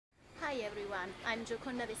everyone, I'm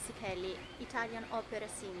Gioconda Vessichelli, Italian opera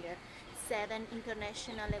singer, 7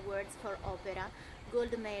 international awards for opera,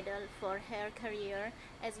 gold medal for her career,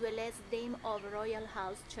 as well as Dame of Royal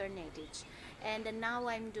House Chernetich. And now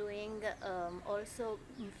I'm doing also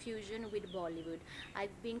fusion with Bollywood.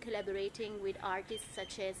 I've been collaborating with artists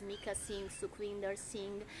such as Mika Singh, Sukhwinder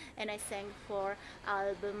Singh, and I sang for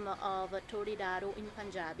album of Tori Daru in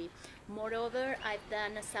Punjabi. Moreover, I've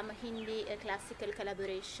done some Hindi classical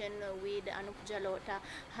collaboration with Anup Jalota,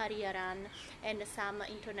 Hariharan, and some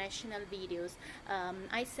international videos.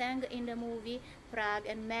 I sang in the movie Prague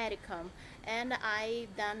and Maricom, and I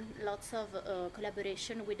done lots of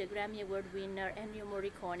collaboration with the Grammy Award winner Ennio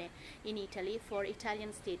Morricone in Italy for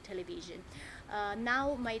Italian state television.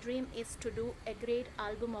 Now my dream is to do a great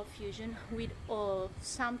album of fusion with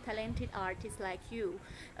some talented artists like you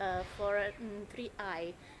for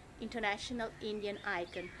 3i, International Indian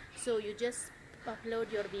Icon. So you just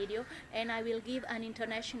upload your video and I will give an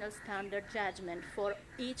international standard judgment for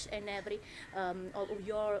each and every of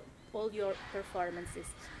all your performances.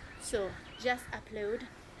 So just upload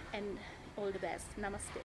and all the best. Namaste.